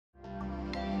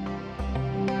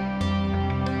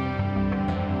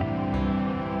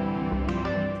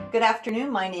Good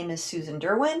afternoon. My name is Susan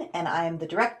Derwin, and I am the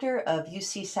director of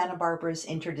UC Santa Barbara's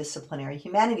Interdisciplinary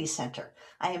Humanities Center.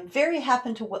 I am very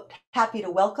happy to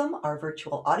welcome our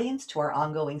virtual audience to our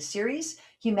ongoing series,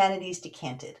 Humanities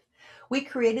Decanted. We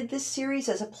created this series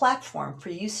as a platform for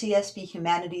UCSB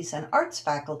Humanities and Arts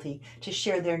faculty to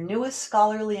share their newest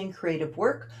scholarly and creative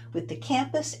work with the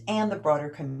campus and the broader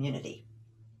community.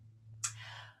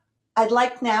 I'd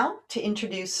like now to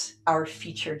introduce our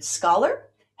featured scholar,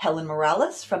 Helen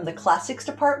Morales from the Classics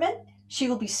Department. She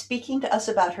will be speaking to us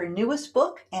about her newest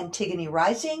book, Antigone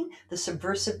Rising, The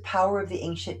Subversive Power of the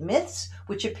Ancient Myths,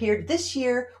 which appeared this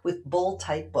year with Bold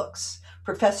Type Books.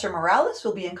 Professor Morales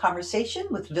will be in conversation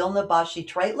with Vilna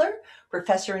Bashi-Treitler,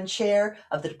 Professor and Chair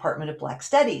of the Department of Black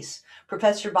Studies.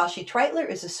 Professor Bashi-Treitler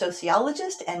is a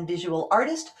sociologist and visual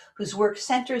artist whose work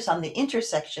centers on the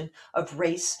intersection of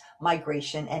race,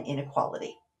 migration, and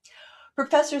inequality.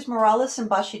 Professors Morales and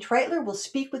Bashi-Treitler will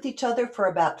speak with each other for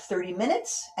about 30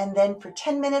 minutes, and then for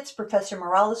 10 minutes, Professor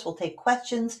Morales will take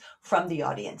questions from the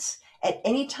audience. At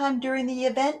any time during the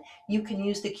event, you can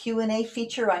use the Q&A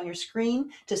feature on your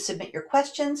screen to submit your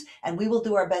questions, and we will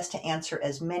do our best to answer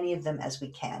as many of them as we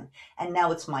can. And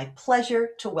now it's my pleasure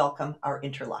to welcome our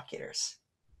interlocutors.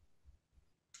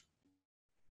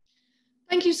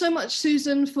 Thank you so much,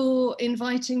 Susan, for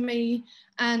inviting me,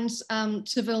 and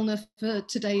to Vilna for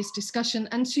today's discussion,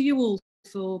 and to you all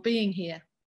for being here.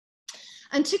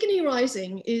 Antigone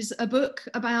Rising is a book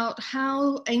about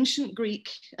how ancient Greek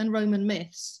and Roman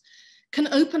myths can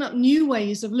open up new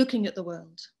ways of looking at the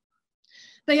world.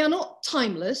 They are not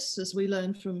timeless, as we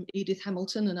learn from Edith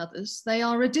Hamilton and others. They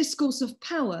are a discourse of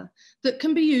power that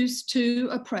can be used to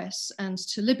oppress and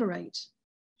to liberate.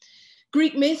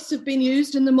 Greek myths have been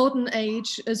used in the modern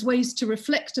age as ways to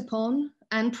reflect upon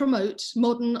and promote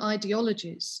modern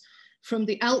ideologies, from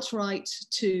the alt-right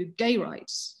to gay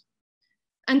rights.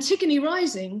 Antigone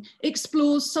Rising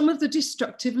explores some of the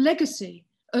destructive legacy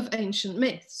of ancient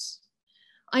myths.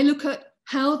 I look at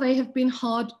how they have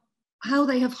hardwired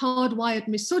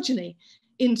misogyny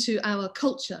into our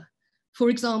culture. For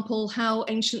example, how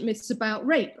ancient myths about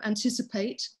rape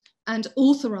anticipate and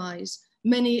authorize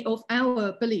many of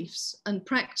our beliefs and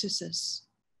practices.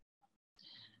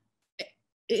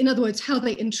 In other words, how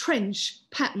they entrench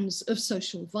patterns of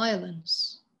social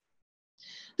violence.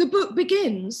 The book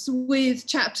begins with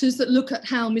chapters that look at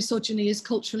how misogyny is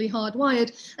culturally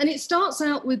hardwired, and it starts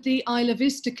out with the Isla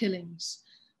Vista killings.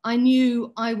 I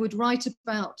knew I would write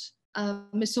about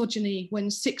misogyny when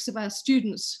 6 of our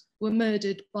students were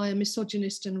murdered by a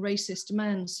misogynist and racist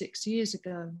man 6 years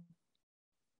ago.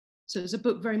 So it's a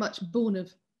book very much born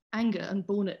of anger and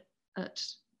born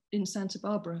in Santa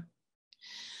Barbara.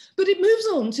 But it moves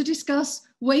on to discuss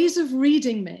ways of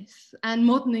reading myth and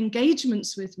modern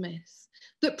engagements with myth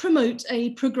that promote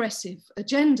a progressive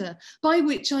agenda, by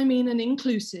which I mean an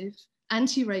inclusive,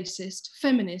 anti-racist,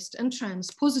 feminist, and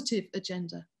trans-positive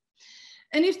agenda.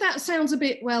 And if that sounds a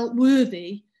bit, well,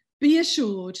 worthy, be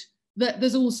assured that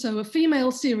there's also a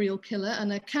female serial killer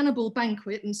and a cannibal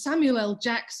banquet and Samuel L.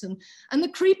 Jackson, and the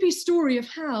creepy story of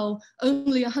how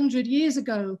only 100 years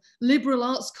ago, liberal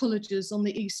arts colleges on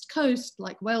the East Coast,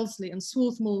 like Wellesley and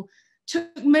Swarthmore,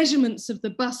 took measurements of the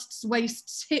busts,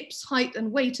 waists, hips, height,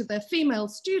 and weight of their female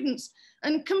students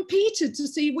and competed to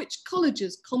see which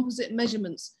college's composite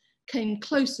measurements came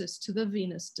closest to the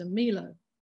Venus de Milo.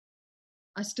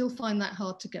 I still find that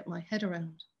hard to get my head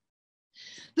around.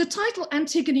 The title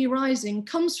Antigone Rising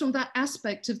comes from that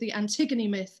aspect of the Antigone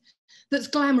myth that's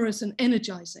glamorous and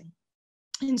energizing.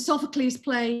 In Sophocles'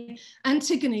 play,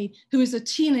 Antigone, who is a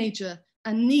teenager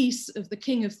and niece of the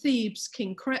king of Thebes,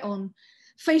 King Creon,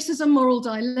 faces a moral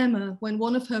dilemma when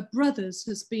one of her brothers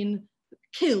has been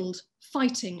killed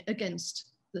fighting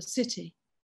against the city.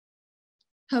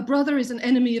 Her brother is an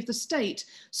enemy of the state,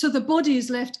 so the body is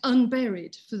left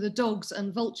unburied for the dogs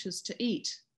and vultures to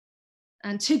eat.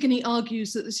 Antigone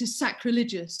argues that this is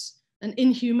sacrilegious and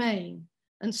inhumane,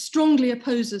 and strongly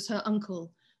opposes her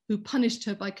uncle, who punished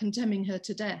her by condemning her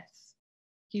to death.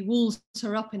 He walls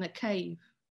her up in a cave.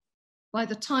 By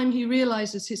the time he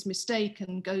realizes his mistake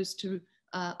and goes to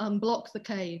unblock the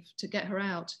cave to get her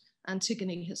out,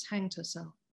 Antigone has hanged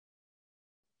herself.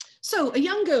 So a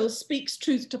young girl speaks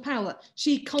truth to power.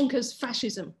 She conquers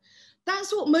fascism.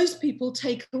 That's what most people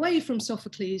take away from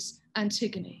Sophocles'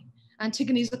 Antigone.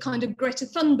 Antigone is the kind of Greta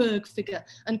Thunberg figure,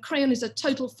 and Creon is a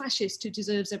total fascist who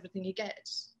deserves everything he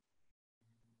gets.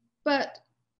 But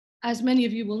as many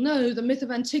of you will know, the myth of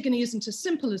Antigone isn't as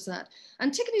simple as that.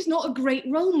 Antigone is not a great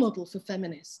role model for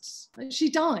feminists.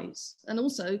 She dies, and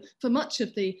also for much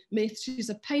of the myth, she's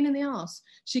a pain in the ass.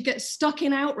 She gets stuck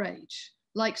in outrage,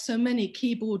 like so many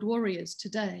keyboard warriors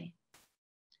today.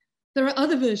 There are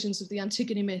other versions of the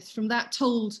Antigone myth, from that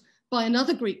told by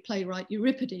another Greek playwright,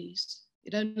 Euripides.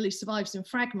 It only survives in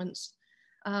fragments,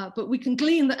 but we can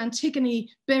glean that Antigone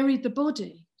buried the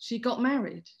body. She got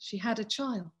married, she had a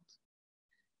child.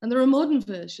 And there are modern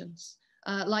versions,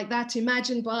 like that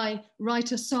imagined by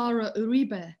writer Sara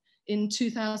Uribe in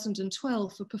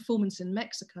 2012 for performance in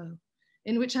Mexico,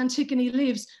 in which Antigone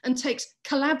lives and takes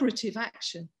collaborative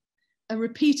action. A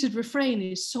repeated refrain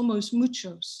is "somos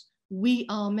muchos," we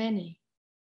are many.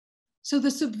 So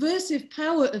the subversive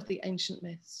power of the ancient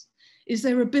myths is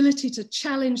their ability to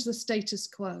challenge the status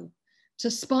quo,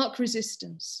 to spark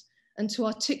resistance, and to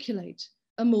articulate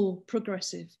a more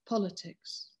progressive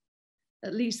politics.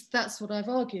 At least that's what I've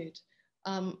argued.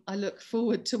 I look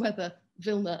forward to whether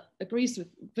Vilna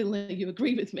you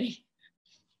agree with me.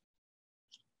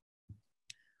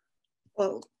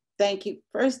 Well, thank you.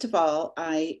 First of all,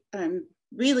 I'm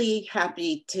really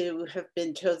happy to have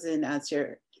been chosen as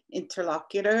your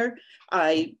interlocutor.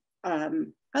 I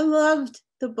loved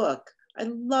the book. I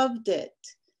loved it.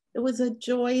 It was a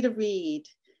joy to read.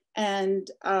 And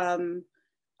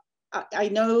I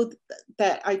know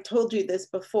that I told you this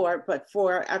before, but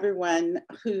for everyone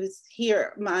who's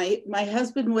here, my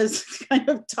husband was kind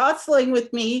of tussling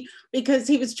with me because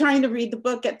he was trying to read the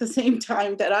book at the same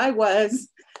time that I was,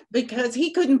 because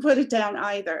he couldn't put it down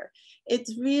either.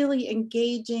 It's really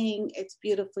engaging, it's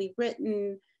beautifully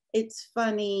written, it's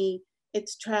funny,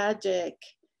 it's tragic,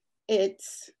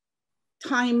 it's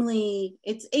timely,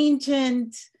 it's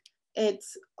ancient,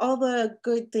 it's all the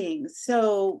good things.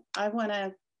 So I want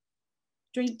to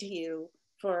drink to you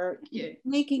for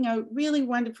making a really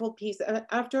wonderful piece.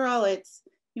 After all, it's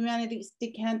Humanities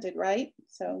decanted, right?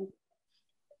 So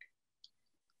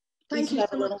thank you.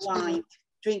 Have a little wine,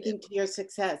 drinking to your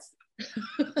success.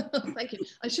 Thank you.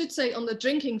 I should say on the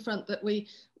drinking front that we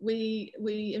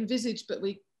envisaged, but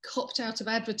we copped out of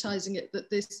advertising it, that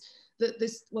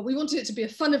well, we wanted it to be a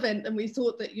fun event, and we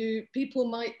thought that people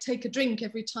might take a drink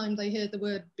every time they hear the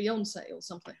word Beyoncé or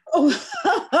something. Oh,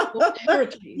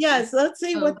 yes, let's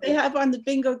see what they have on the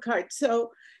bingo card.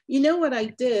 So, you know what I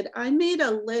did? I made a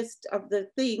list of the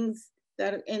things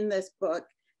that are in this book,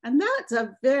 and that's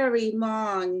a very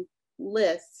long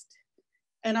list.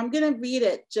 And I'm going to read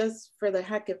it just for the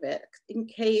heck of it, in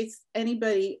case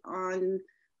anybody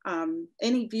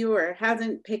any viewer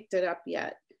hasn't picked it up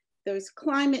yet. There's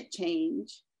climate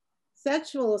change,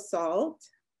 sexual assault,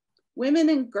 women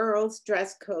and girls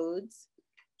dress codes,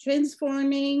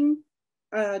 transforming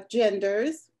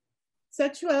genders,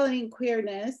 sexuality and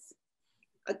queerness,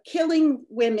 killing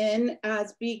women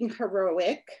as being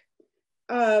heroic,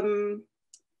 iconic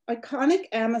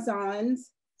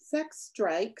Amazons, sex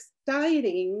strikes,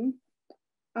 dieting,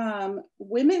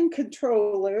 women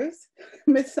controllers,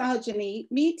 misogyny,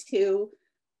 Me Too,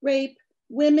 rape,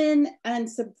 women and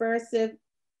subversive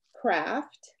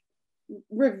craft,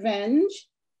 revenge,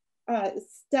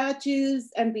 statues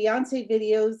and Beyoncé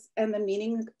videos and the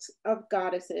meaning of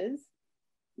goddesses,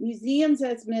 museums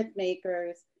as myth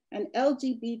makers, and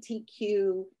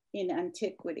LGBTQ in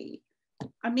antiquity.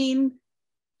 I mean,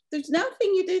 there's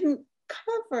nothing you didn't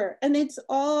cover, and it's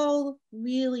all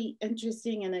really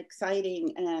interesting and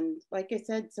exciting, and like I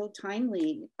said, so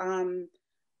timely.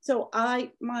 So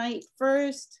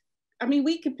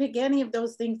we could pick any of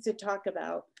those things to talk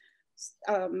about,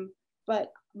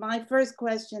 but my first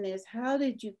question is, how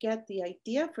did you get the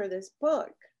idea for this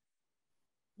book?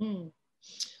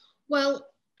 Well,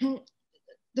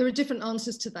 there are different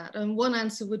answers to that, and one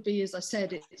answer would be, as I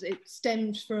said, it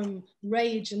stemmed from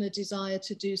rage and a desire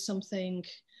to do something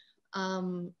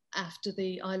after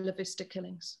the Isla Vista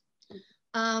killings.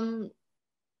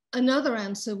 Another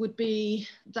answer would be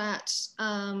that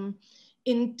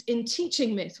in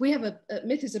teaching myth, we have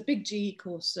myth is a big GE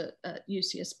course at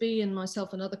UCSB, and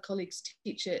myself and other colleagues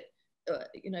teach it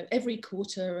every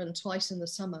quarter and twice in the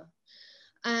summer.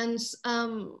 And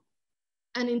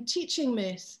in teaching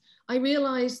myth, I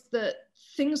realized that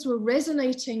things were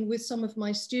resonating with some of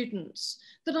my students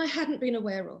that I hadn't been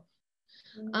aware of.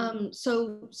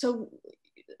 So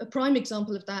a prime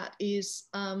example of that is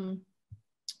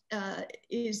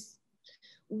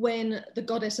when the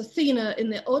goddess Athena in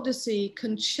the Odyssey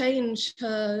can change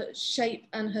her shape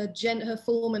and her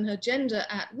form and her gender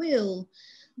at will.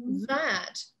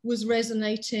 That was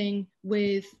resonating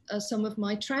with some of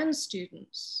my trans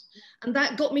students. And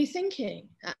that got me thinking,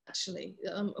 actually.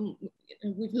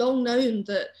 We've long known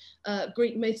that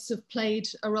Greek myths have played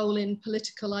a role in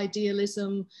political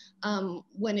idealism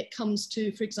when it comes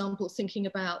to, for example, thinking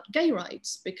about gay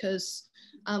rights, because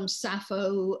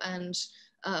Sappho and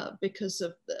because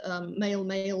of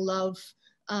male-male love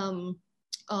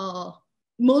are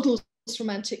models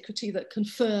from antiquity that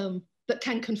confirm that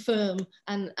can confirm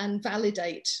and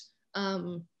validate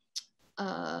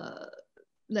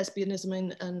lesbianism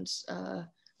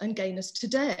and gayness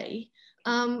today.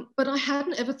 But I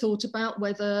hadn't ever thought about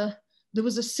whether there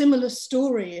was a similar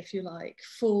story, if you like,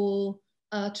 for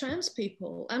trans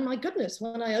people. And my goodness,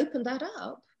 when I opened that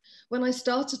up, when I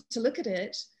started to look at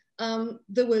it,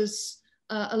 there was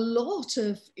a lot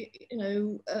of,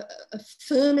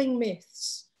 affirming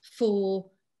myths for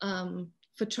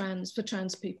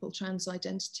trans people, trans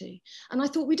identity. And I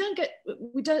thought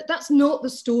that's not the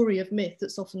story of myth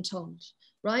that's often told,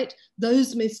 right?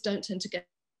 Those myths don't tend to get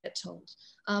told.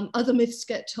 Other myths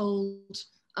get told,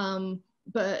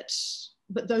 but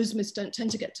those myths don't tend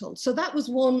to get told. So that was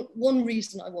one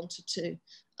reason I wanted to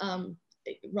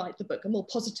write the book, a more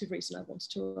positive reason I wanted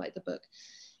to write the book.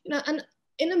 And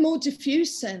in a more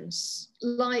diffuse sense,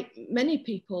 like many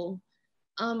people,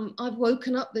 I've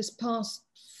woken up this past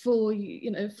 4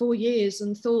 years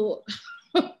and thought,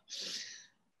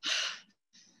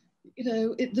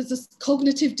 there's this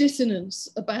cognitive dissonance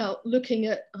about looking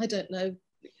at, I don't know,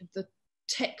 the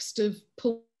text of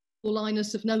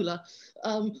Paulinus of Nola,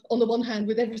 on the one hand,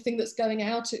 with everything that's going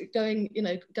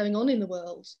on in the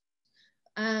world.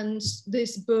 And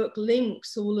this book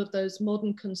links all of those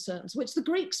modern concerns, which the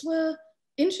Greeks were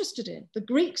interested in. The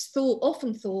Greeks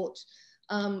often thought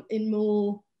in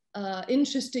more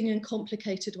interesting and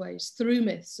complicated ways through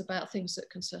myths about things that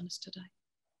concern us today.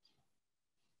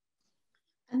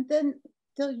 And then,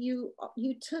 so you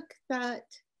took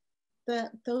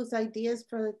those ideas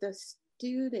for the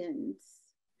students,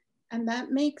 and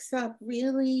that makes up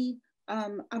really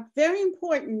a very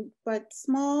important but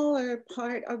smaller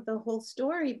part of the whole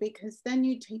story, because then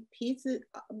you take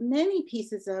many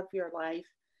pieces of your life.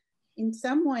 In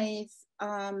some ways,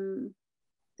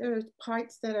 there's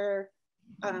parts that are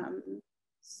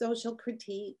social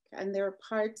critique, and there are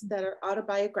parts that are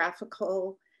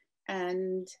autobiographical,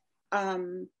 and I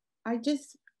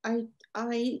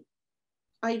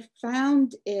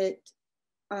found it,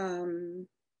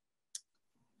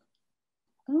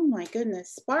 oh my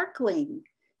goodness, sparkling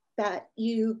that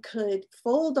you could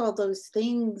fold all those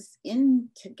things in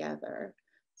together.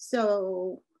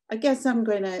 So I guess I'm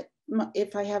gonna,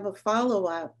 if I have a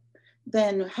follow-up,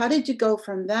 then how did you go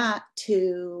from that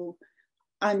to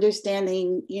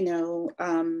understanding,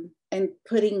 and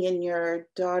putting in your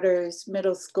daughter's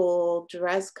middle school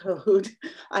dress code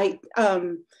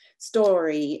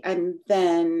story, and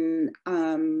then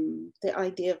the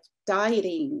idea of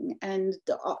dieting, and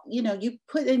you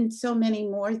put in so many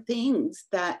more things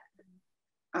that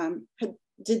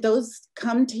did those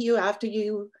come to you after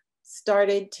you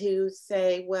started to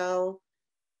say, well,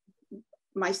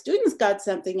 my students got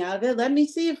something out of it, let me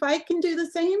see if I can do the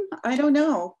same? I don't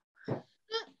know.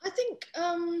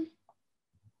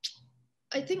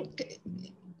 I think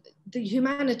the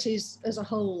humanities as a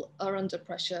whole are under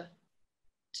pressure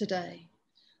today,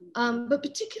 but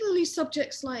particularly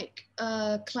subjects like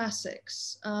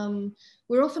classics.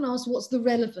 We're often asked, what's the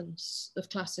relevance of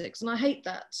classics? And I hate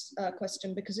that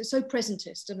question, because it's so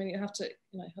presentist. I mean,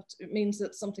 it means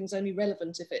that something's only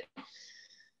relevant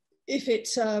if it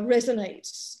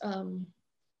resonates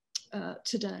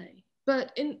today.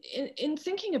 But in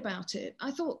thinking about it,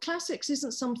 I thought classics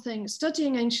isn't something,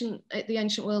 studying the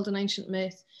ancient world and ancient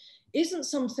myth isn't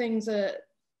something that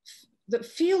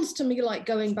feels to me like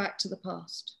going back to the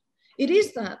past. It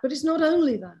is that, but it's not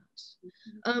only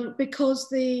that, because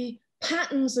the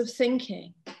patterns of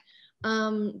thinking,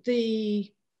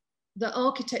 the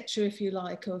architecture, if you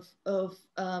like, of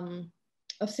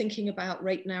thinking about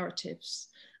rape narratives,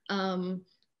 or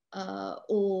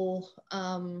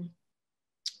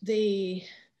the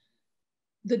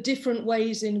different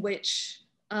ways in which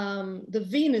the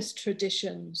Venus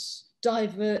traditions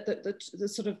divert the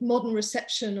sort of modern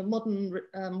reception of modern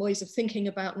ways of thinking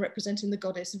about and representing the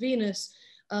goddess Venus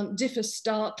differ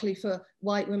starkly for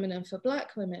white women and for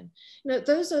Black women.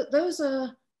 Those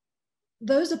are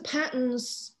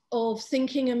patterns of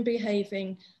thinking and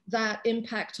behaving that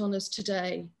impact on us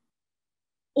today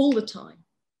all the time,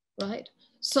 right?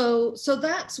 So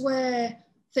that's where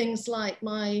things like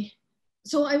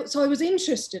so I was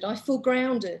interested, I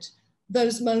foregrounded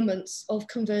those moments of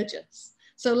convergence.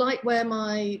 So like where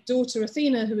my daughter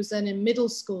Athena, who was then in middle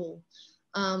school,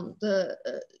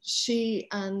 she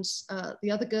and the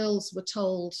other girls were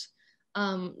told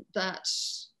that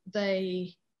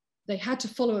they had to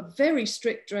follow a very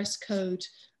strict dress code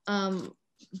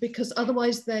because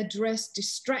otherwise their dress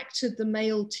distracted the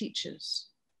male teachers,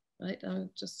 right?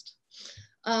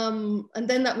 And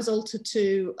then that was altered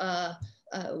to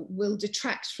will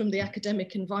detract from the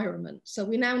academic environment. So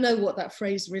we now know what that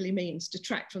phrase really means,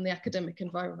 detract from the academic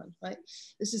environment, right?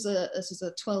 This is a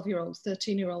 12-year-old,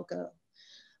 13-year-old girl.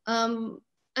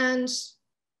 And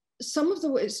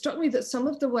it struck me that some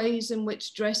of the ways in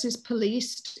which dress is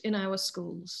policed in our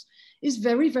schools is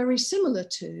very, very similar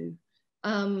to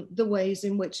the ways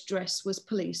in which dress was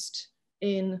policed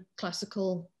in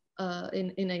classical,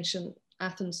 in ancient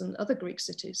Athens and other Greek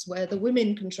cities, where the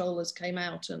women controllers came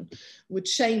out and would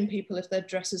shame people if their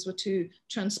dresses were too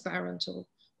transparent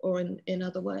or in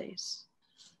other ways.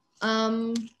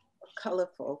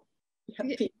 Colorful.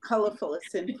 Colorful is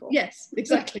sinful. Yes,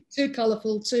 exactly. Too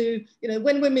colorful, too,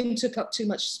 when women took up too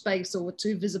much space or were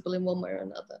too visible in one way or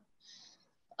another.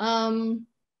 And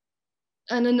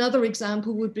another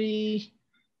example would be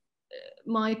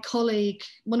one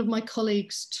of my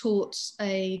colleagues taught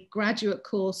a graduate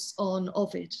course on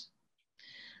Ovid.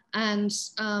 And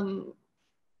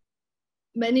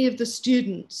many of the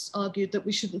students argued that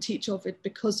we shouldn't teach Ovid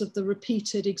because of the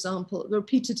repeated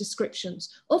descriptions,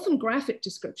 often graphic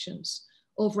descriptions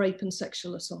of rape and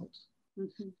sexual assault.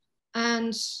 Mm-hmm.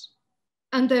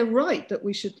 And they're right that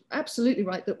we should, absolutely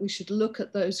right, that we should look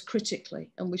at those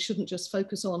critically, and we shouldn't just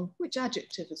focus on which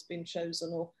adjective has been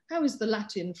chosen or how is the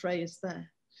Latin phrase there.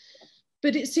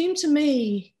 But it seemed to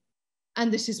me,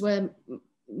 and this is where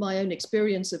my own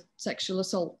experience of sexual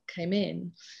assault came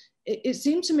in, it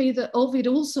seemed to me that Ovid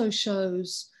also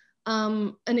shows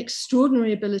an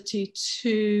extraordinary ability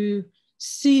to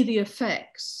see the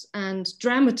effects and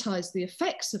dramatize the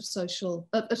effects of sexual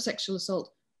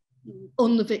assault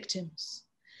on the victims.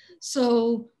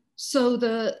 So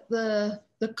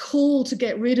the call to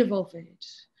get rid of Ovid,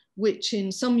 which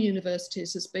in some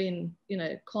universities has been,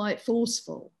 quite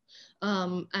forceful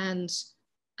and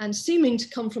seeming to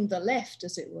come from the left,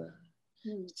 as it were,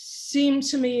 seemed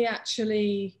to me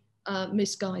actually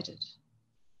misguided.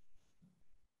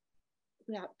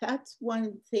 Yeah, that's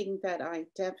one thing that I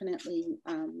definitely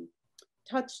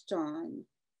touched on,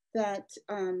 that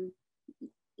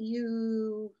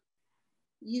you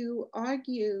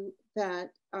argue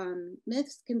that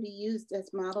myths can be used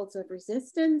as models of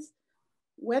resistance,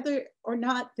 whether or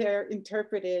not they're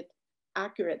interpreted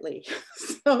accurately.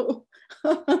 So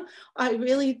I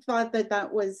really thought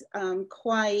that was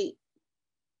quite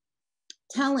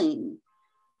telling,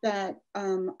 that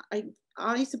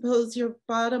I suppose your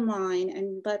bottom line,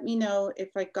 and let me know if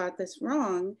I got this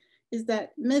wrong, is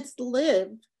that myths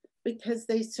live because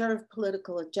they serve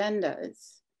political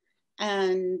agendas,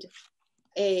 and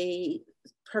a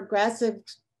progressive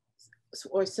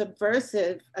or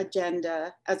subversive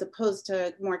agenda, as opposed to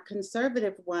a more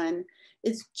conservative one,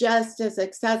 is just as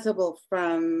accessible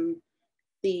from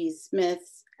these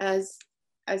myths as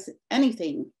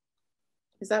anything.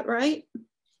 Is that right?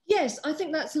 Yes, I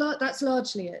think that's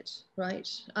largely it, right?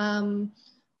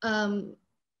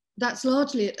 That's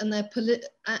largely it, and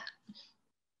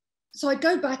so I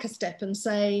go back a step and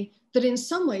say that in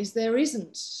some ways there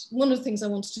isn't, one of the things I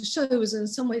wanted to show is in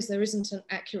some ways there isn't an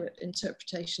accurate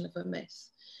interpretation of a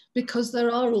myth, because there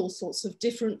are all sorts of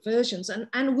different versions,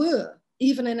 and were,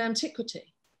 even in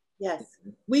antiquity. Yes.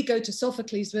 We go to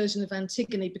Sophocles' version of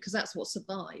Antigone because that's what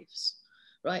survives,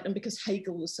 right? And because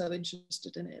Hegel was so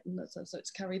interested in it, and so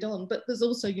it's carried on. But there's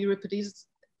also Euripides,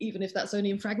 even if that's only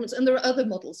in fragments, and there are other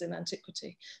models in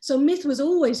antiquity. So myth was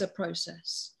always a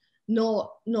process,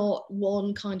 not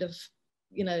one kind of,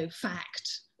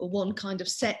 fact or one kind of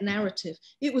set narrative.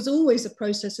 It was always a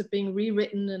process of being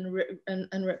rewritten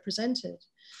and represented.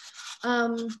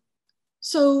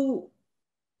 So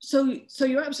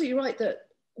you're absolutely right that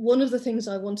one of the things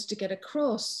I wanted to get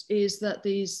across is that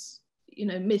these,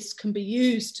 myths can be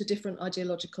used to different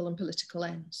ideological and political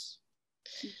ends.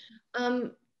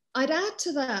 I'd add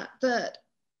to that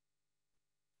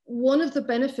one of the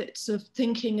benefits of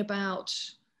thinking about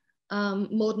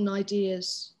modern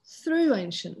ideas through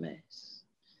ancient myths,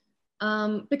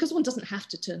 because one doesn't have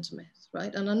to turn to myth,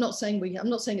 right? And I'm not saying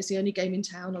it's the only game in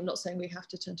town. I'm not saying we have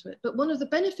to turn to it. But one of the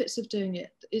benefits of doing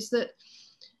it is that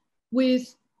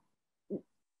with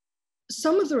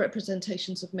some of the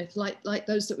representations of myth, like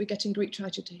those that we get in Greek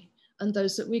tragedy and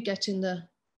those that we get in the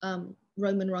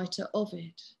Roman writer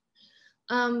Ovid,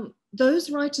 those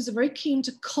writers are very keen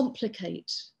to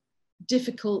complicate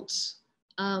difficult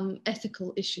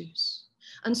ethical issues.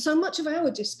 And so much of our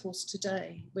discourse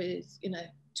today with,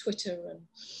 Twitter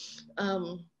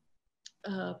and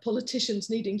politicians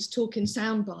needing to talk in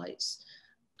sound bites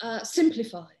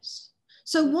simplifies.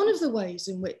 So one of the ways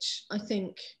in which I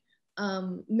think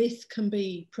myth can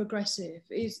be progressive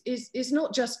is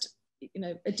not just,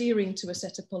 adhering to a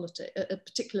set of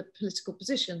particular political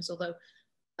positions, although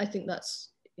I think that's,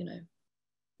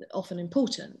 often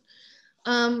important.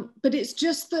 But it's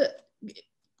just that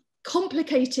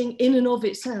complicating in and of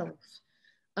itself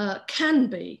can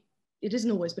be, it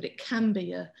isn't always, but it can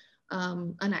be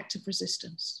an act of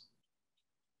resistance.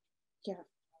 Yeah,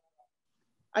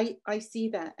 I see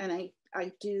that, and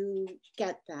I do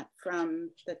get that from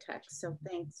the text, so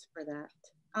thanks for that.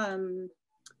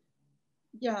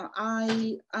 Yeah,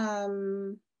 I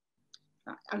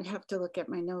have to look at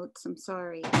my notes, I'm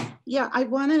sorry. Yeah, I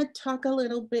want to talk a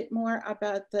little bit more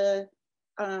about the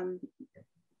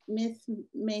myth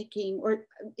making or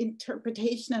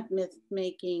interpretation of myth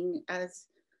making as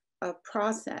a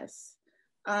process,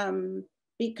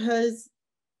 because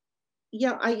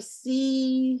yeah, I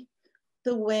see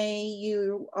the way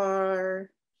you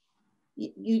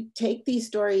take these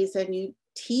stories and you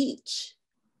teach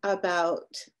about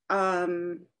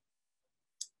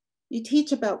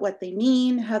what they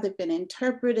mean, how they've been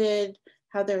interpreted,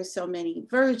 how there's so many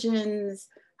versions,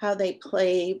 how they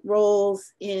play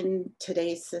roles in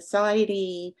today's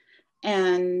society.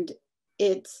 And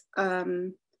it's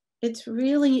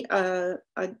really a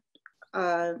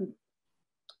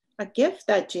gift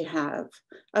that you have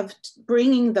of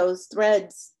bringing those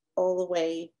threads all the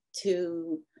way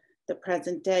to the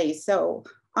present day. So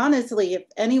honestly, if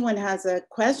anyone has a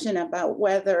question about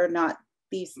whether or not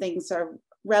these things are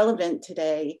relevant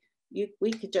today,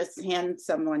 we could just hand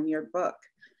someone your book,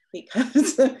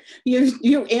 because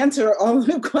you answer all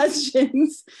the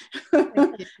questions,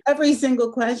 every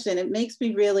single question. It makes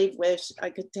me really wish I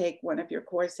could take one of your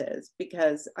courses,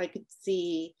 because I could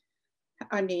see,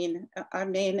 I mean, I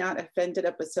may not have ended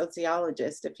up a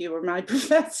sociologist if you were my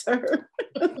professor.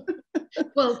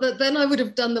 Well, then I would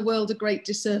have done the world a great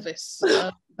disservice.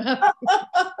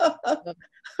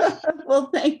 Well,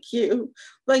 thank you.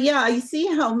 But yeah, I see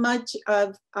how much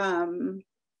of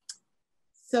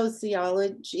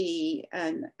sociology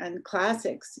and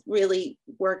classics really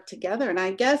work together. And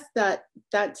I guess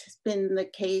that's been the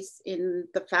case in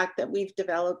the fact that we've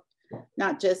developed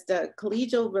not just a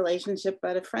collegial relationship,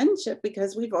 but a friendship,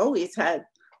 because we've always had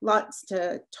lots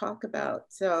to talk about.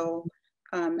 So,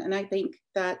 and I think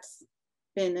that's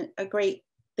been a great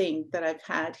thing that I've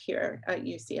had here at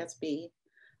UCSB.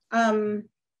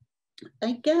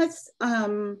 I guess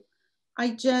I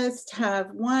just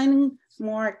have one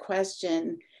more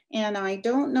question, and I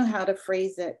don't know how to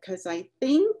phrase it, because I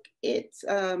think it's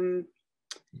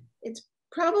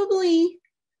probably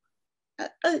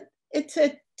it's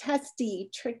a testy,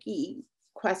 tricky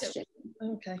question.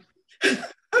 Okay.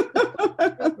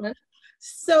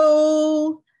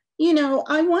 So, you know,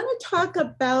 I want to talk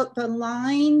about the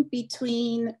line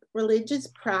between religious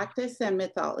practice and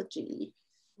mythology,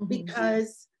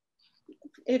 because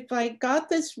if I got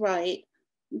this right,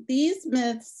 these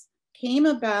myths came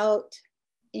about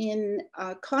in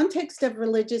a context of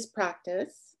religious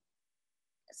practice,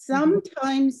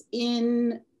 sometimes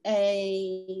in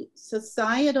a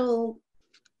societal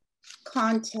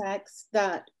context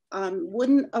that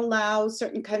wouldn't allow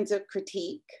certain kinds of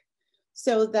critique,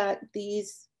 so that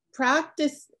these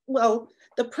the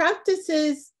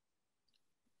practices,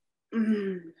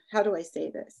 how do I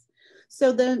say this?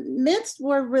 So the myths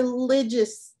were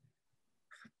religious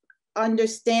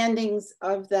understandings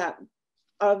of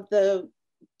the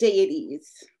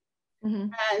deities.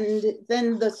 And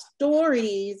then the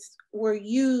stories were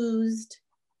used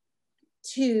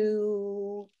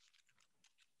to,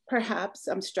 perhaps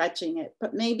I'm stretching it,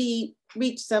 but maybe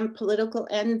reach some political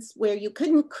ends where you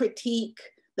couldn't critique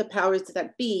the powers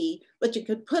that be, but you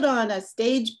could put on a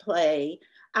stage play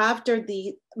after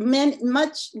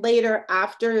much later,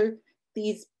 after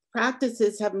these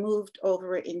practices have moved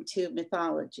over into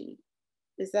mythology.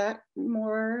 Is that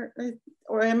more,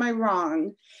 or am I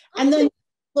wrong? And then,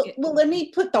 well, let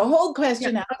me put the whole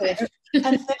question out there.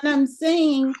 And then I'm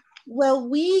saying, well,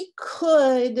 we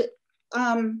could,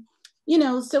 you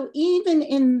know, so even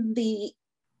in the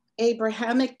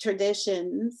Abrahamic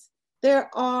traditions, there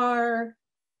are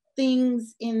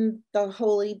things in the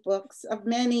holy books of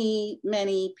many,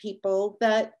 many people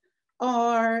that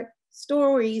are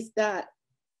stories that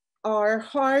are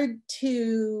hard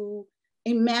to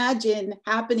imagine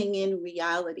happening in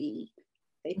reality,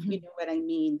 if you know what I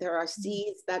mean. There are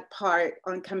seas that part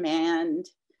on command,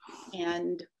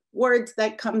 and words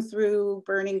that come through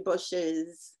burning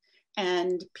bushes,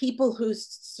 and people who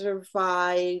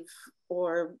survive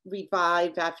or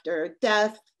revive after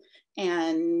death,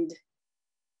 and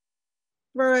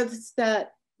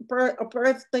a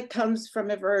birth that comes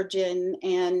from a virgin,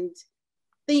 and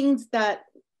things that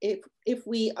if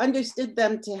we understood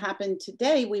them to happen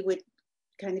today, we would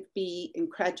kind of be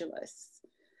incredulous.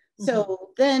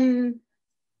 So then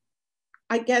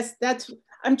I guess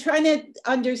I'm trying to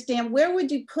understand, where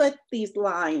would you put these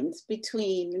lines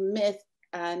between myth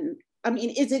and, I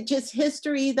mean, is it just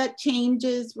history that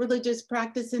changes religious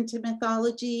practice into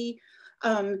mythology?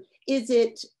 Is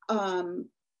it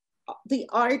the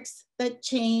arts that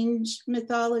change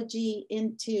mythology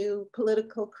into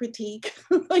political critique?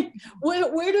 Like,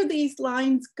 where do these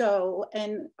lines go?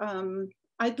 And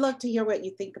I'd love to hear what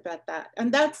you think about that.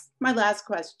 And that's my last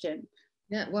question.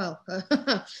 Yeah, well, there's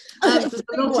a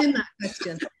lot in that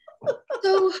question.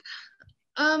 So,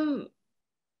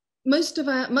 much of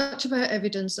our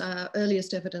evidence, our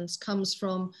earliest evidence, comes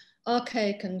from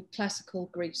archaic and classical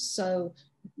Greece. So,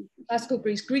 classical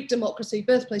Greece, Greek democracy,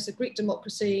 birthplace of Greek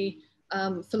democracy,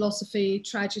 philosophy,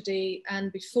 tragedy,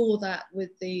 and before that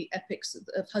with the epics of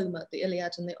Homer, the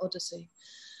Iliad and the Odyssey.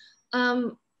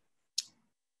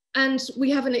 And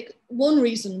we have one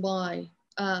reason why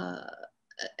the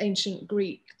ancient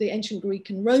Greek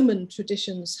and Roman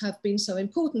traditions have been so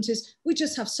important is we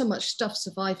just have so much stuff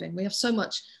surviving. We have so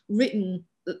much written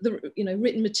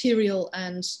material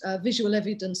and visual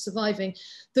evidence surviving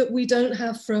that we don't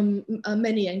have from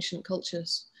many ancient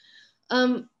cultures.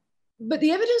 But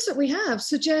the evidence that we have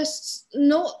suggests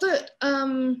not that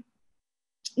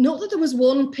there was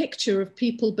one picture of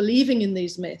people believing in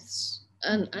these myths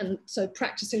and so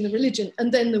practicing the religion,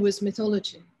 and then there was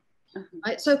mythology.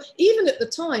 Right? So even at the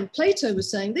time, Plato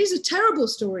was saying these are terrible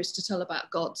stories to tell about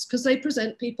gods because they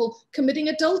present people committing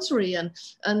adultery and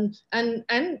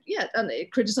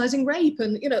criticizing rape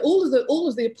and all of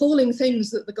the appalling things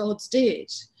that the gods did.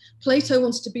 Plato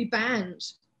wants to be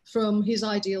banned from his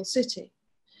ideal city,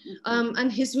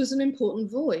 and his was an important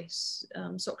voice.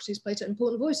 Socrates, Plato,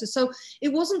 important voices. So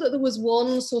it wasn't that there was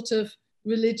one sort of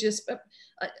religious.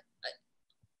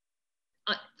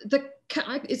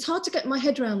 It's hard to get my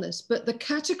head around this, but the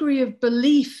category of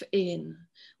belief in,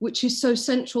 which is so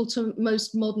central to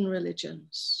most modern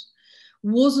religions,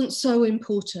 wasn't so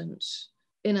important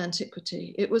in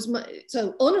antiquity. It was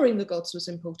so honoring the gods was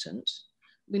important.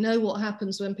 We know what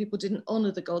happens when people didn't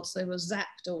honor the gods; they were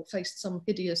zapped or faced some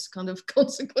hideous kind of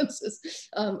consequences,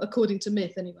 according to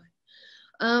myth, anyway.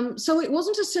 So it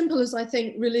wasn't as simple as, I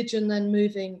think, religion then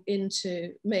moving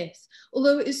into myth,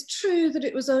 although it is true that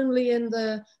it was only in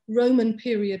the Roman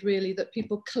period really that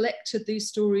people collected these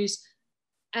stories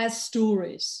as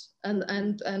stories, and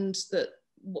that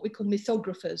what we call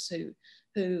mythographers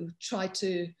who try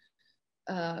to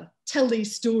tell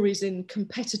these stories in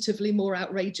competitively more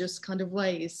outrageous kind of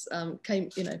ways came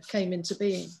into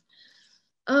being.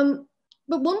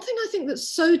 But one thing I think that's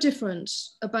so different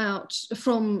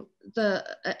from the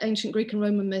ancient Greek and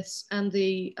Roman myths and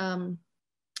the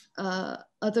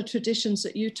other traditions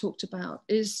that you talked about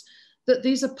is that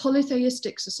these are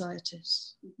polytheistic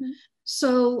societies. Mm-hmm.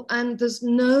 So, and there's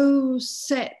no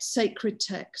set sacred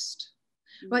text,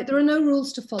 right? There are no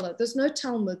rules to follow. There's no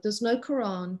Talmud, there's no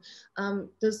Quran,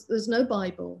 there's no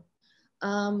Bible,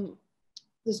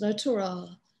 there's no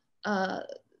Torah.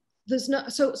 There's no,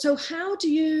 so how do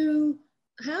you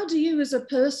as a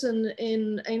person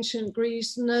in ancient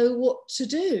Greece know what to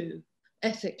do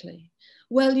ethically?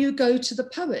 Well, you go to the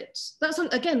poets. That's an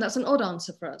odd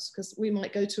answer for us, because we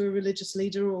might go to a religious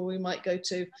leader, or we might go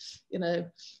to, a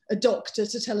doctor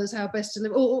to tell us how best to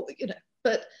live, or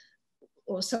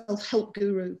a self-help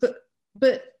guru.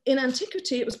 But in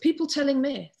antiquity, it was people telling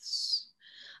myths.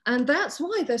 And that's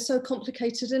why they're so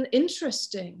complicated and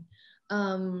interesting.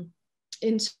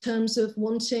 In terms of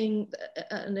wanting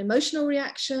an emotional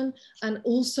reaction and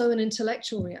also an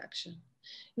intellectual reaction.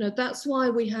 That's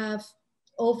why we have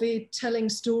Ovid telling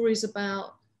stories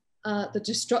about the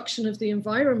destruction of the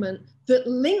environment that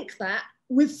link that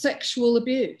with sexual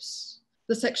abuse,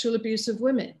 the sexual abuse of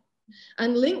women,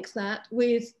 and link that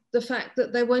with the fact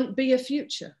that there won't be a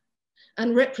future,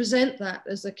 and represent that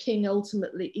as a king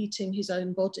ultimately eating his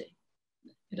own body.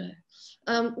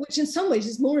 Which in some ways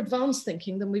is more advanced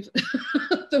thinking than we've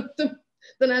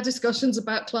than our discussions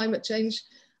about climate change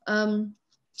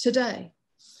today.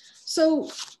 So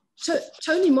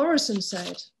Toni Morrison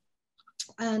said,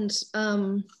 and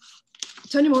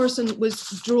Toni Morrison was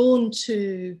drawn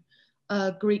to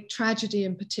Greek tragedy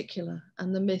in particular,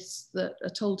 and the myths that are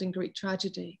told in Greek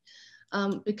tragedy,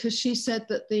 because she said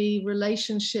that the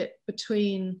relationship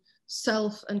between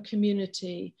self and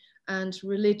community and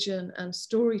religion and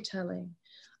storytelling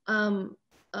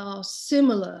are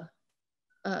similar,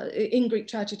 in Greek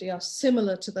tragedy, are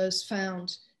similar to those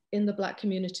found in the Black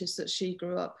communities that she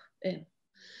grew up in.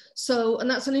 So, and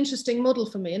that's an interesting model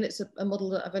for me, and it's a model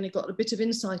that I've only got a bit of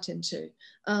insight into,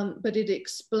 but it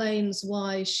explains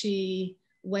why she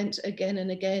went again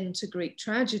and again to Greek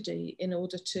tragedy in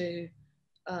order to,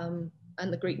 and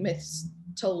the Greek myths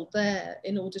told there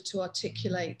in order to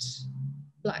articulate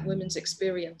Black women's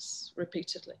experience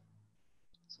repeatedly.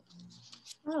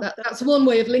 Oh, That's one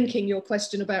way of linking your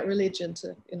question about religion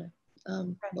to, you know,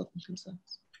 right. modern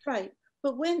concerns. Right,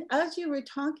 but as you were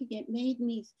talking, it made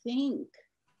me think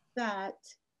that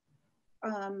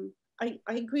I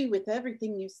agree with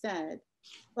everything you said,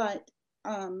 but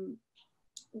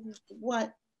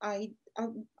what I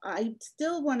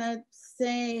still want to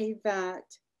say that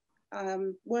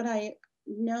what I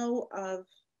know of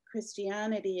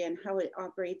Christianity and how it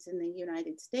operates in the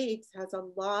United States has a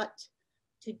lot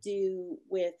to do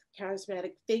with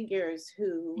charismatic figures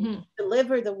who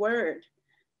deliver the word,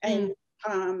 and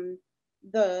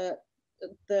the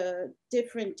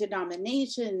different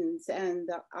denominations and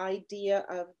the idea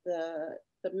of the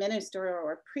minister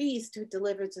or priest who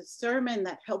delivers a sermon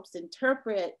that helps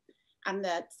interpret, and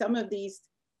that some of these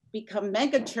become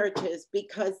mega churches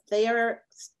because their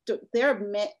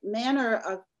manner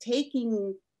of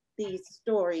taking these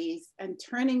stories and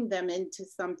turning them into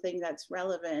something that's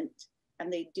relevant,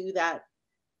 and they do that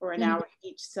for an hour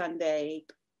each Sunday,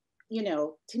 you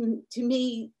know, to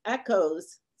me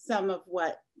echoes some of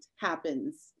what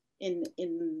happens in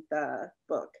the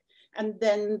book. And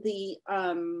then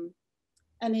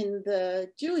and in the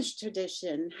Jewish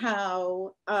tradition,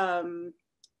 how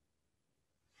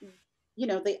you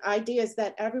know, the idea is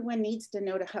that everyone needs to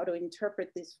know how to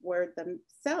interpret this word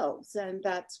themselves, and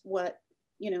that's what,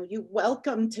 you know, you're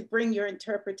welcome to bring your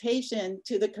interpretation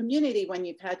to the community when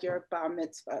you've had your bar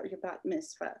mitzvah or your bat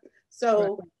mitzvah.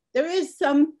 So there is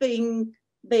something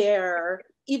there,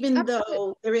 even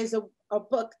though there is a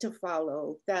book to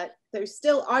follow, that there's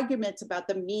still arguments about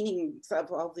the meanings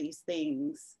of all these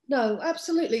things. No,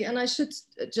 absolutely. And I should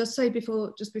just say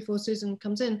just before Susan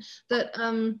comes in, that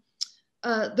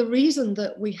the reason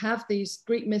that we have these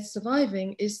Greek myths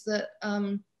surviving is that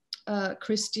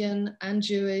Christian and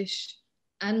Jewish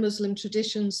and Muslim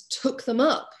traditions took them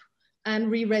up and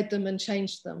reread them and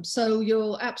changed them. So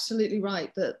you're absolutely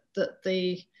right that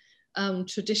the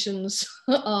traditions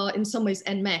are in some ways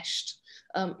enmeshed,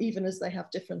 even as they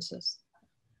have differences.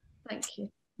 Thank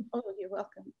you. Oh, you're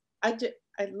welcome. I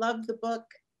love the book,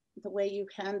 the way you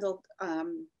handled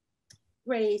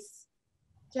race,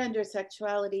 gender,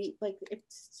 sexuality. Like,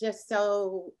 it's just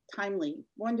so timely.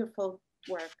 Wonderful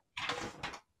work.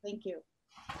 Thank you.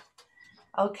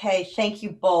 Okay, thank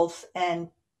you both. And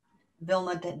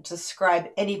Vilna, to describe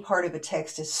any part of a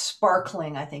text as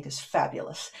sparkling, I think is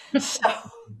fabulous. So,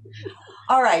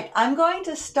 all right, I'm going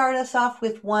to start us off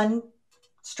with one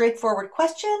straightforward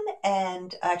question.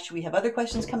 And actually, we have other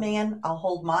questions coming in. I'll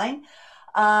hold mine.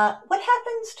 What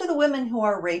happens to the women who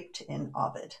are raped in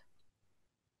Ovid?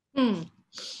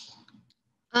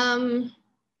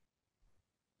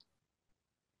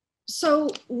 So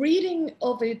reading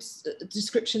Ovid's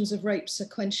descriptions of rape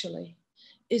sequentially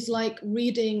is like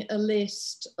reading a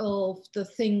list of the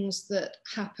things that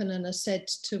happen and are said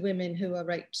to women who are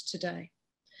raped today.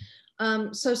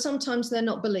 So sometimes they're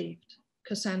not believed.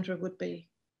 Cassandra would be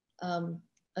an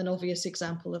obvious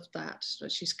example of that.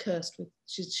 She's cursed with,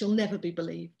 she'll never be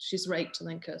believed. She's raped and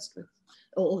then cursed with,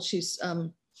 or she's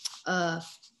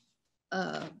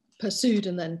pursued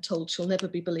and then told she'll never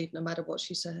be believed no matter what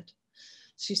she says.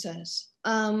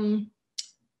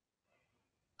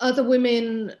 Other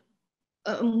women,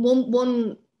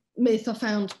 one myth I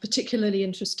found particularly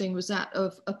interesting was that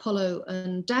of Apollo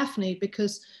and Daphne,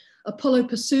 because Apollo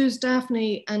pursues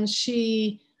Daphne and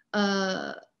she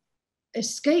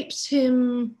escapes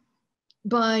him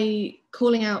by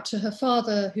calling out to her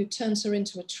father, who turns her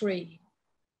into a tree.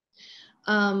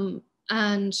 And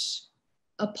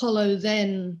Apollo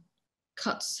then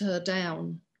cuts her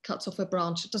down, cuts off her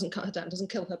branch. It doesn't cut her down,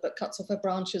 doesn't kill her, but cuts off her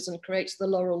branches and creates the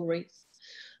laurel wreath,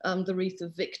 the wreath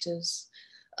of victors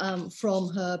from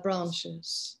her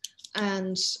branches.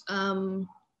 And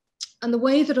the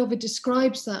way that Ovid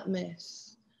describes that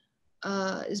myth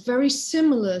is very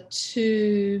similar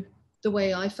to the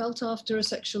way I felt after a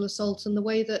sexual assault, and the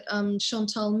way that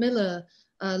Chantal Miller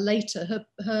later,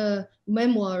 her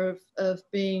memoir of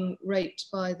being raped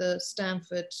by the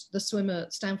Stanford swimmer,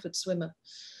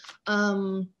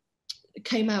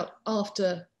 came out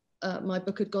after my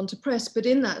book had gone to press. But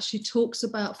in that, she talks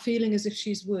about feeling as if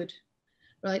she's wood,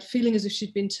 right? Feeling as if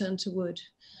she'd been turned to wood.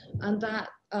 And that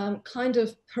kind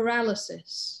of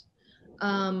paralysis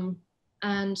and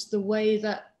the way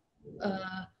that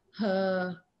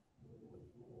her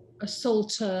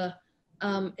assaulter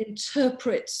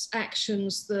interprets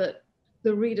actions that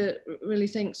the reader really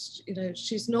thinks, you know,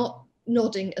 she's not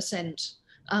nodding assent,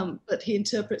 but he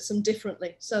interprets them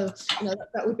differently. So, you know,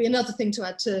 that would be another thing to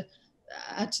add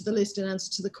to the list in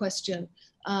answer to the question.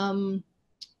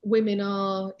 women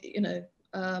are,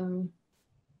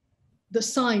 the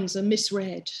signs are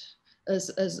misread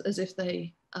as if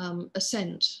they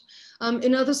assent.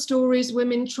 In other stories,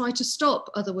 women try to stop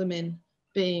other women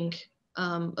being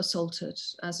assaulted,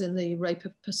 as in the rape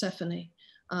of Persephone,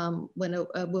 when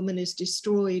a woman is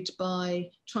destroyed by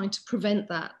trying to prevent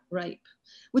that rape,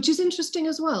 which is interesting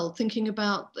as well, thinking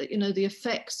about the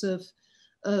effects of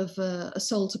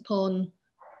assault upon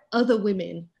other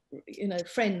women,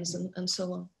 friends and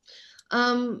so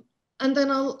on. And then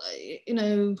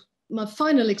my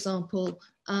final example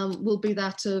will be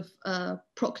that of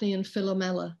Procne and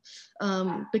Philomela,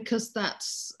 because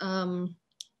that's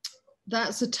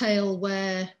a tale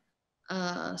where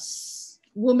a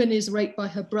woman is raped by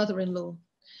her brother-in-law,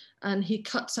 and he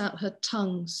cuts out her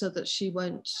tongue so that she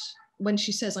won't, when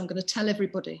she says, "I'm going to tell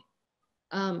everybody,"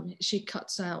 he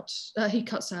cuts out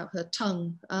her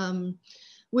tongue,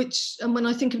 which, and when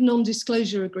I think of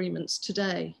non-disclosure agreements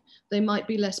today, they might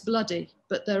be less bloody,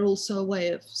 but they're also a way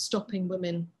of stopping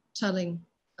women telling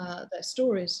their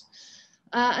stories.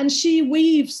 And she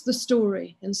weaves the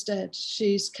story instead.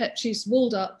 She's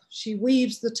walled up, she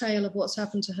weaves the tale of what's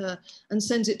happened to her and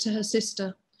sends it to her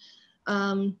sister,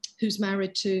 who's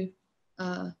married to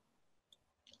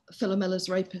Philomela's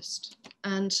rapist.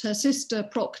 And her sister,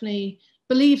 Procne,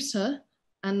 believes her,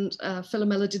 and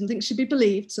Philomela didn't think she'd be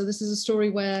believed. So this is a story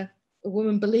where a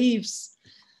woman believes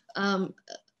her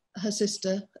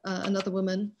sister, another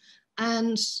woman,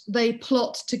 and they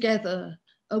plot together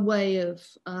a way of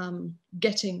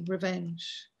getting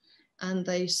revenge. And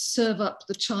they serve up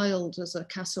the child as a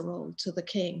casserole to the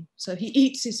king. So he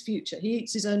eats his future. He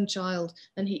eats his own child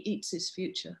and he eats his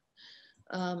future.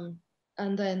 And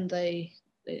then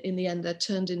in the end, they're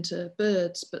turned into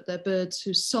birds, but they're birds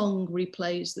whose song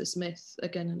replays this myth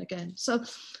again and again. So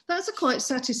that's a quite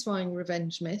satisfying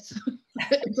revenge myth.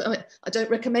 I don't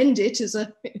recommend it as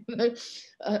a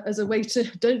way to,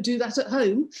 don't do that at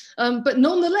home. But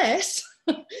nonetheless,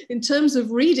 in terms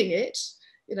of reading it,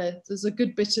 there's a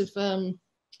good bit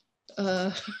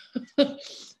of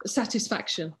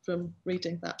satisfaction from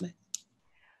reading that myth.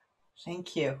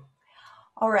 Thank you.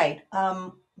 All right.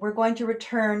 We're going to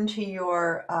return to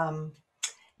your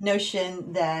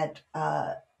notion that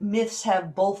myths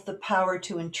have both the power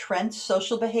to entrench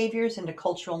social behaviors into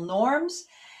cultural norms,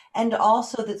 and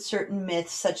also that certain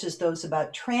myths, such as those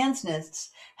about transness,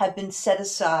 have been set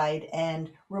aside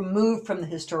and removed from the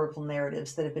historical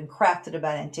narratives that have been crafted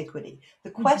about antiquity.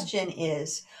 The question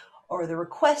is, or the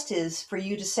request is, for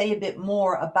you to say a bit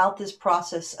more about this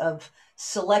process of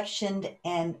selection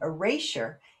and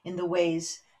erasure in the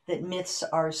ways that myths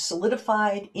are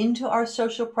solidified into our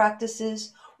social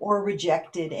practices or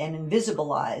rejected and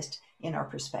invisibilized in our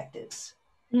perspectives.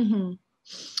 Mm-hmm.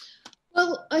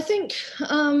 Well, I think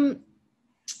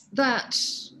that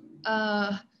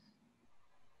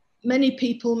many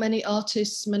people, many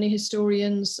artists, many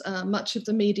historians, much of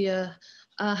the media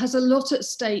has a lot at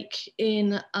stake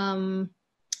in the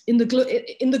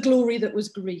glory that was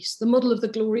Greece, the model of the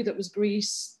glory that was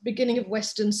Greece, beginning of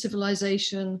Western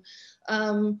civilization,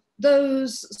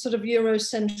 those sort of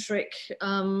Eurocentric,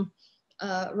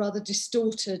 rather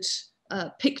distorted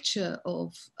picture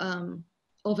of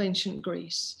ancient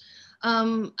Greece.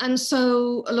 And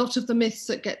so a lot of the myths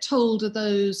that get told are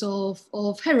those of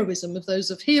heroism, of those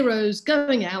of heroes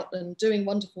going out and doing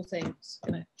wonderful things,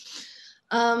 and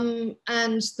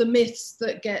the myths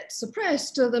that get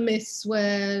suppressed are the myths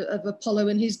of Apollo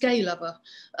and his gay lover,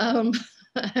 and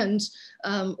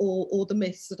or the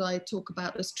myths that I talk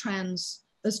about as trans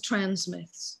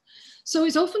myths. So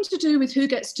it's often to do with who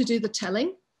gets to do the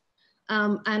telling,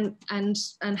 and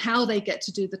how they get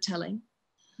to do the telling.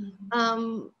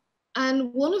 Mm-hmm.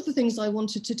 And one of the things I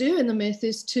wanted to do in the myth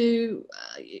is to,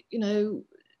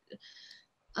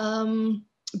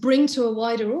 bring to a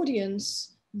wider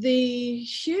audience the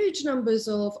huge numbers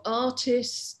of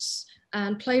artists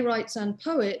and playwrights and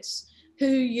poets who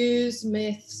use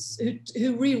myths,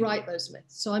 who rewrite those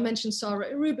myths. So I mentioned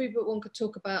Sarah Iribe, but one could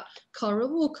talk about Kara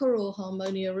Walker or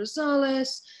Harmonia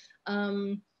Rosales,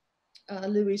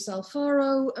 Luis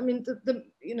Alfaro. I mean,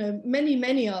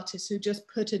 many artists who just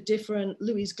put a different,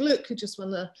 Louise Gluck, who just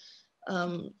won the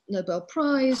Nobel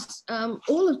Prize.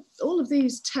 All of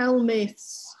these tell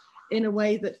myths in a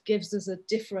way that gives us a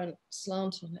different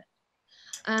slant on it.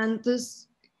 And there's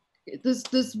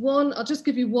one, I'll just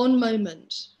give you one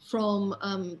moment from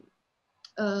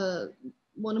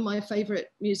one of my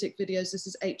favorite music videos. This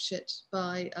is Ape Shit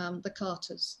by the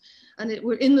Carters. And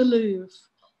we're in the Louvre.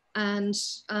 And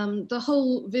the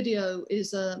whole video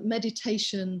is a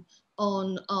meditation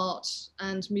on art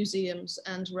and museums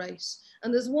and race.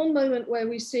 And there's one moment where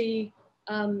we see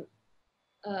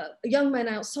young men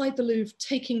outside the Louvre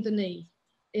taking the knee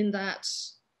in that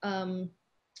now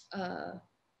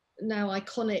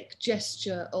iconic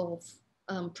gesture of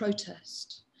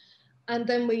protest. And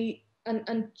then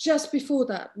and just before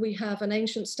that, we have an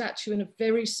ancient statue in a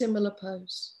very similar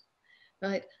pose,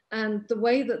 right? And the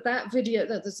way that video,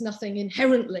 that there's nothing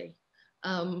inherently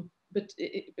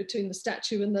between the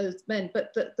statue and those men,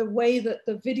 but the way that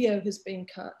the video has been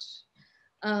cut,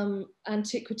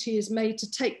 antiquity is made to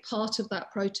take part of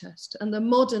that protest, and the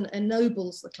modern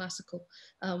ennobles the classical,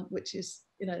 which is,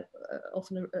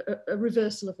 often a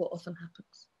reversal of what often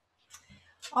happens.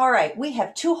 All right, we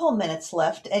have 2 whole minutes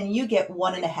left, and you get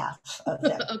 1.5 of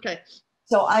them. Okay.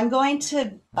 So I'm going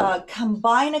to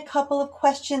combine a couple of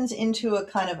questions into a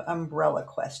kind of umbrella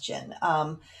question.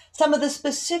 Some of the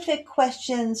specific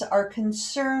questions are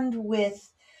concerned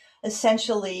with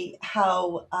essentially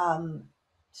how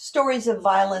stories of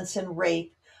violence and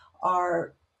rape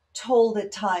are told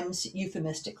at times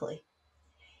euphemistically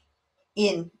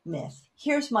in myth.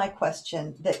 Here's my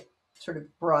question that sort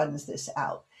of broadens this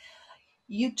out.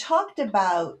 You talked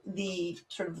about the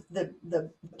sort of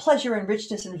the pleasure and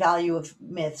richness and value of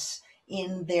myths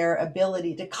in their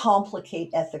ability to complicate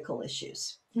ethical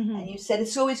issues. Mm-hmm. And you said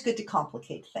it's always good to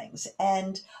complicate things.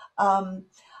 And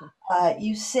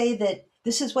you say that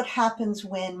this is what happens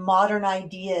when modern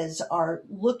ideas are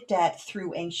looked at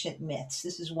through ancient myths.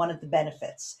 This is one of the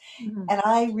benefits. Mm-hmm. And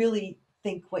I really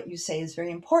think what you say is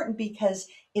very important, because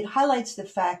it highlights the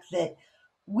fact that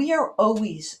we are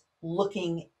always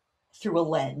looking through a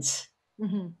lens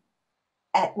mm-hmm.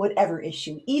 at whatever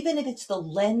issue, even if it's the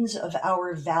lens of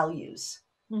our values.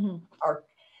 Mm-hmm.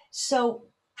 So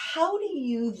how do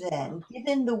you then,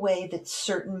 given the way that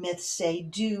certain myths say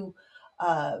do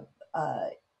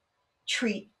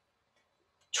treat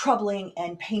troubling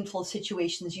and painful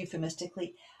situations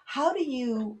euphemistically, how do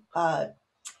you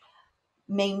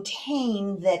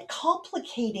maintain that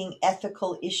complicating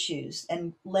ethical issues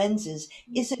and lenses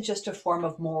isn't just a form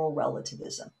of moral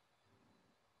relativism?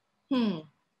 In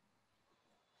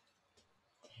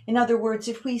other words,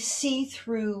 if we see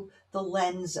through the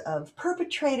lens of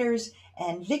perpetrators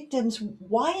and victims,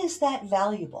 why is that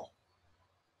valuable?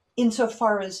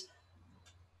 Insofar as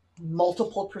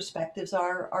multiple perspectives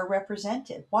are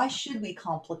represented, why should we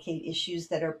complicate issues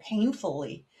that are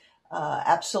painfully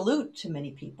absolute to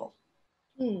many people?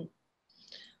 And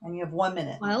you have 1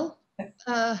 minute. Well,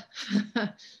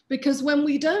 because when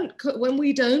we don't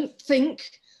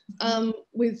think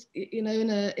with in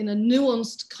a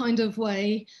nuanced kind of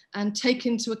way and take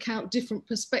into account different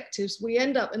perspectives, we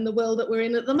end up in the world that we're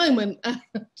in at the moment.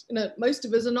 Most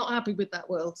of us are not happy with that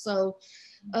world. So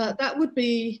that would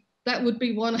be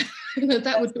one.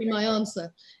 That would be my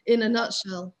answer in a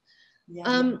nutshell.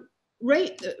 Yeah.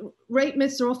 Rape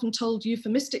myths are often told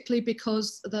euphemistically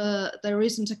because there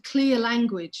isn't a clear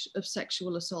language of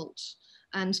sexual assault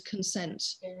and consent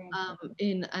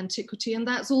in antiquity, and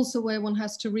that's also where one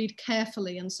has to read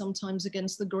carefully and sometimes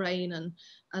against the grain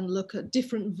and look at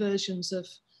different versions of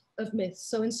myths.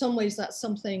 So in some ways that's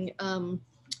something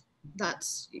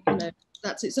that's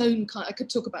its own kind. I could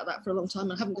talk about that for a long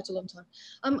time. I haven't got a long time.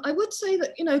 I would say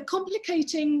that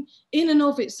complicating in and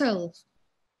of itself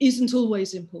isn't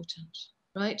always important,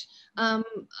 right?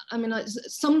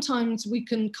 Sometimes we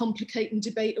can complicate and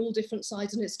debate all different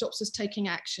sides and it stops us taking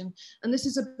action. And this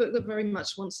is a book that very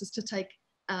much wants us to take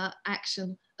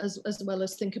action as well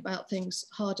as think about things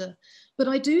harder. But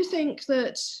I do think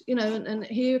that, and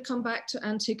here come back to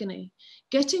Antigone,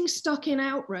 getting stuck in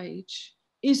outrage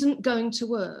isn't going to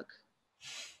work,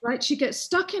 right? She gets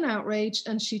stuck in outrage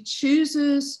and she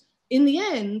chooses, in the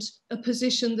end, a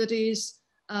position that is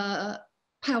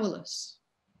powerless,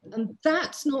 and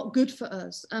that's not good for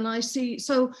us. And I see,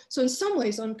 so in some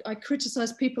ways I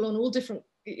criticize people on all different,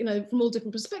 from all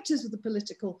different perspectives of the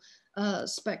political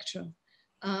spectrum,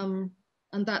 and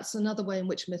that's another way in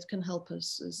which myth can help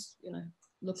us, is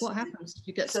look what happens if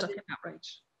you get stuck in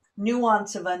outrage.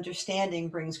 Nuance of understanding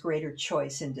brings greater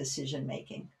choice in decision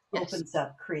making. Yes. Opens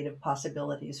up creative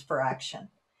possibilities for action.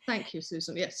 Thank you,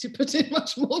 Susan. Yes, you put in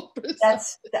much more.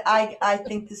 I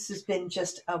think this has been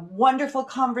just a wonderful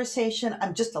conversation.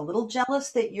 I'm just a little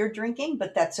jealous that you're drinking,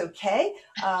 but that's okay.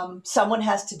 Someone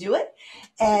has to do it.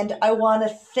 And I want to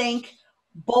thank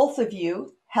both of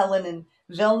you, Helen and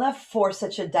Vilna, for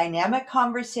such a dynamic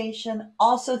conversation.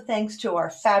 Also, thanks to our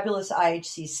fabulous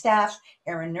IHC staff,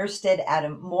 Erin Nerstead,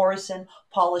 Adam Morrison,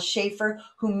 Paula Schaefer,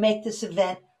 who make this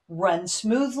event run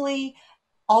smoothly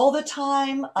all the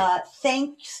time.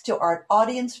 Thanks to our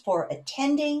audience for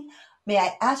attending. may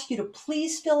I ask you to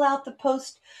please fill out the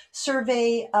post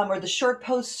survey or the short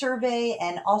post survey,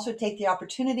 and also take the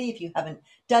opportunity, if you haven't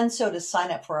done so, to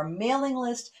sign up for our mailing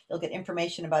list. You'll get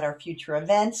information about our future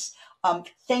events.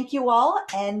 Thank you all,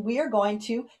 and we are going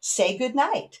to say good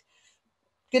night.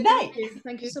 Good night.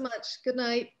 Thank you so much. Good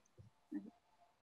night.